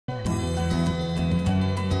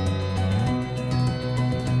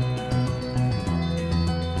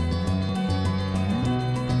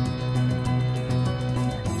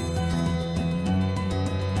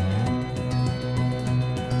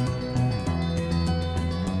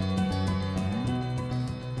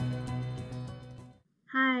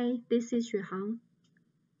this is Xuehang.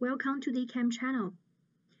 Welcome to the EChem Channel.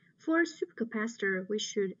 For a supercapacitor, we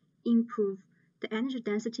should improve the energy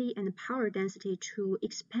density and power density to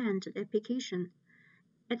expand the application.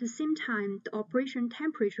 At the same time, the operation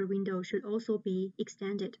temperature window should also be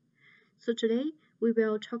extended. So today, we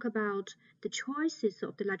will talk about the choices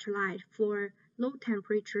of the electrolyte for low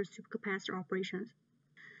temperature supercapacitor operations.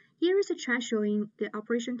 Here is a chart showing the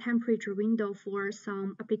operation temperature window for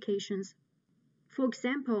some applications. For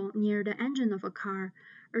example, near the engine of a car,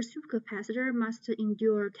 a supercapacitor must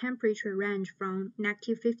endure temperature range from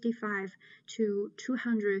 -55 to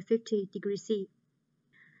 250 degrees C.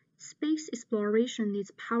 Space exploration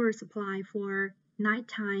needs power supply for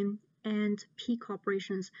nighttime and peak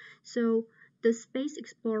operations, so the space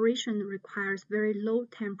exploration requires very low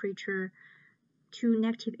temperature to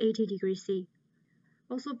 -80 degrees C.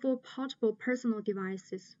 Also for portable personal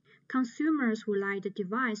devices, consumers would like the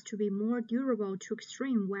device to be more durable to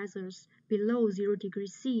extreme weathers below 0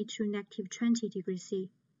 degrees C to -20 degrees C.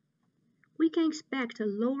 We can expect a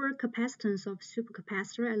lower capacitance of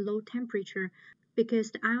supercapacitor at low temperature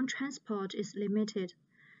because the ion transport is limited.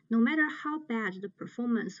 No matter how bad the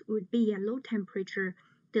performance would be at low temperature,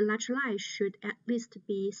 the electrolyte should at least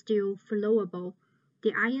be still flowable.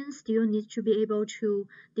 The ions still need to be able to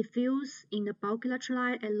diffuse in the bulk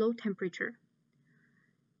electrolyte at low temperature.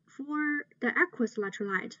 For the aqueous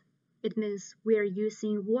electrolyte, it means we are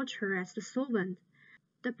using water as the solvent.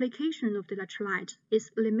 The application of the electrolyte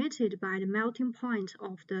is limited by the melting point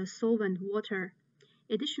of the solvent water.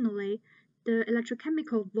 Additionally, the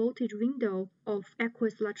electrochemical voltage window of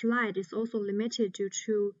aqueous electrolyte is also limited due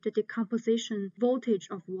to the decomposition voltage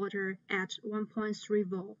of water at 1.3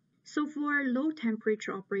 volt. So for low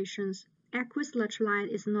temperature operations, aqueous electrolyte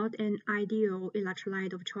is not an ideal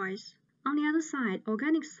electrolyte of choice. On the other side,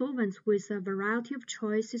 organic solvents with a variety of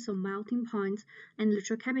choices of melting points and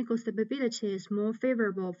electrochemical stability is more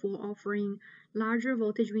favorable for offering larger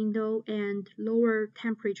voltage window and lower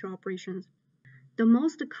temperature operations. The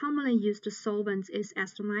most commonly used solvent is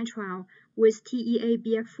acetonitrile with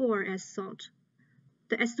TEABF4 as salt.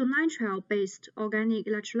 The acetonitrile-based organic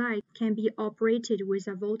electrolyte can be operated with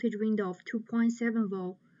a voltage window of 2.7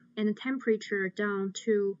 volt and a temperature down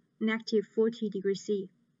to -40 degrees C.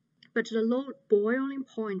 But the low boiling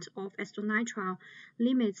point of acetonitrile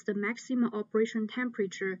limits the maximum operation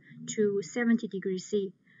temperature to 70 degrees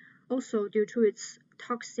C. Also, due to its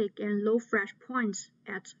toxic and low fresh point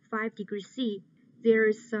at 5 degrees C, there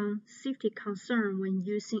is some safety concern when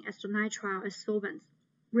using acetonitrile as solvent.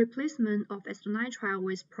 Replacement of acetonitrile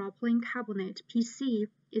with propylene carbonate (PC)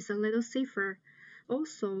 is a little safer,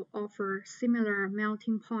 also offers similar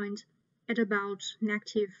melting point at about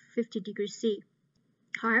 -50 degrees C.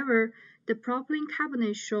 However, the propylene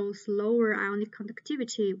carbonate shows lower ionic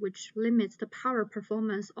conductivity, which limits the power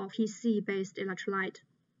performance of PC-based electrolyte.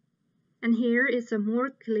 And here is a more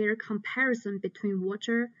clear comparison between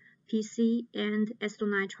water, PC, and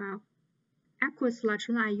acetonitrile. Aqueous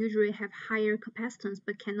electrolyte usually have higher capacitance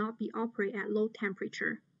but cannot be operated at low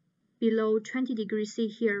temperature, below 20 degrees C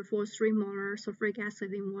here for 3 molar sulfuric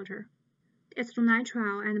acid in water.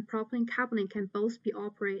 Acetonitrile and propylene carbonate can both be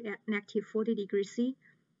operated at -40 degrees C,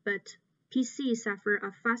 but PC suffer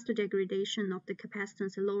a faster degradation of the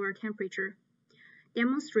capacitance at lower temperature,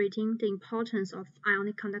 demonstrating the importance of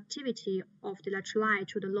ionic conductivity of the electrolyte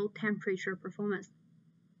to the low temperature performance.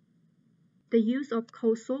 The use of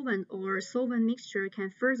co-solvent or solvent mixture can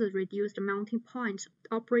further reduce the melting point.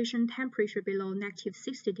 Operation temperature below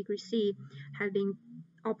 -60 degrees C has been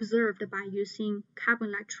observed by using carbon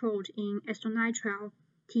electrode in acetonitrile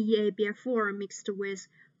TEABF4 mixed with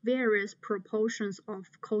various proportions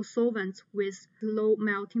of co-solvents with low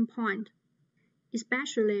melting point.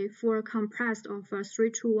 Especially for compressed of a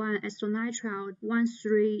 3:1 acetonitrile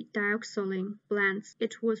 1,3-dioxylene blends,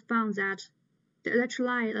 it was found that the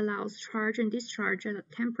electrolyte allows charge and discharge at a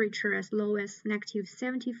temperature as low as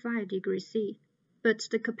 -75 degrees C, but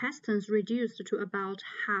the capacitance reduced to about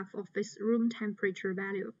half of its room temperature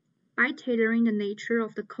value. By tailoring the nature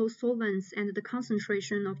of the co-solvents and the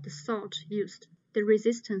concentration of the salt used, the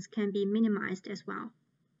resistance can be minimized as well.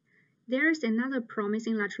 There is another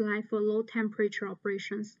promising electrolyte for low temperature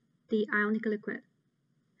operations, the ionic liquid.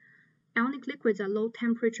 Ionic liquids are low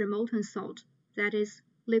temperature molten salt, that is,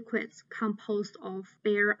 liquids composed of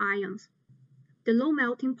bare ions. The low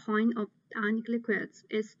melting point of ionic liquids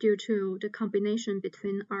is due to the combination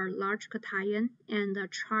between a large cation and a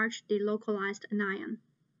charged delocalized anion.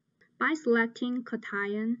 By selecting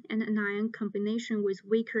cation and anion combination with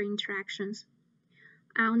weaker interactions,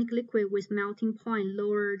 ionic liquid with melting point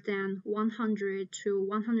lower than 100 to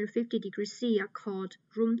 150 degrees C are called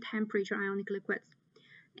room temperature ionic liquids.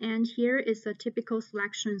 And here is a typical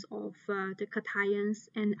selections of the cations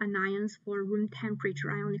and anions for room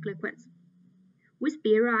temperature ionic liquids. With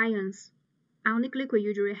barrier ions, ionic liquid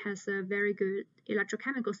usually has a very good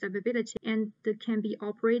electrochemical stability and can be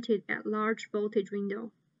operated at large voltage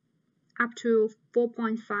window, up to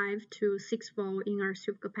 4.5 to 6 volt in our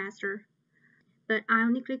supercapacitor. But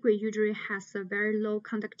ionic liquid usually has a very low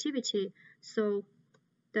conductivity, so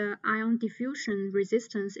the ion diffusion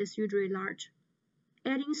resistance is usually large.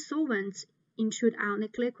 Adding solvents into the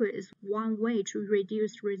ionic liquid is one way to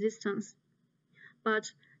reduce resistance,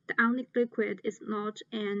 but the ionic liquid is not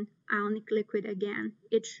an ionic liquid again.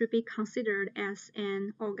 It should be considered as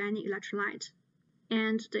an organic electrolyte,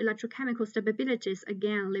 and the electrochemical stability is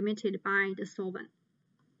again limited by the solvent.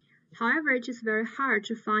 However, it is very hard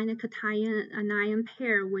to find a cation anion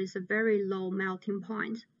pair with a very low melting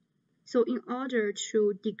point. So in order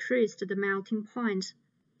to decrease the melting point,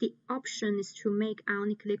 the option is to make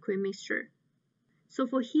ionic liquid mixture. So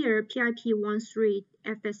for here, PIP13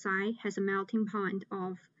 FSI has a melting point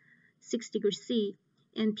of 6 degrees C,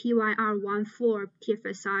 and PYR14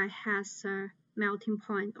 TFSI has a melting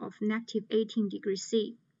point of -18 degrees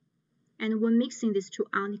C. And when mixing these two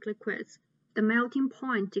ionic liquids, the melting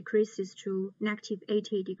point decreases to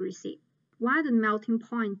 -80 degrees C. Why the melting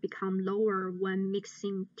point becomes lower when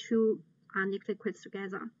mixing two ionic liquids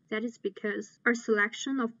together? That is because our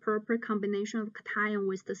selection of proper combination of cation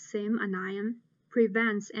with the same anion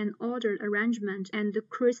prevents an ordered arrangement and the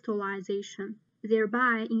crystallization,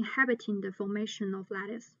 thereby inhibiting the formation of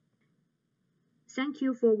lattice. Thank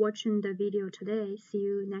you for watching the video today. See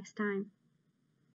you next time.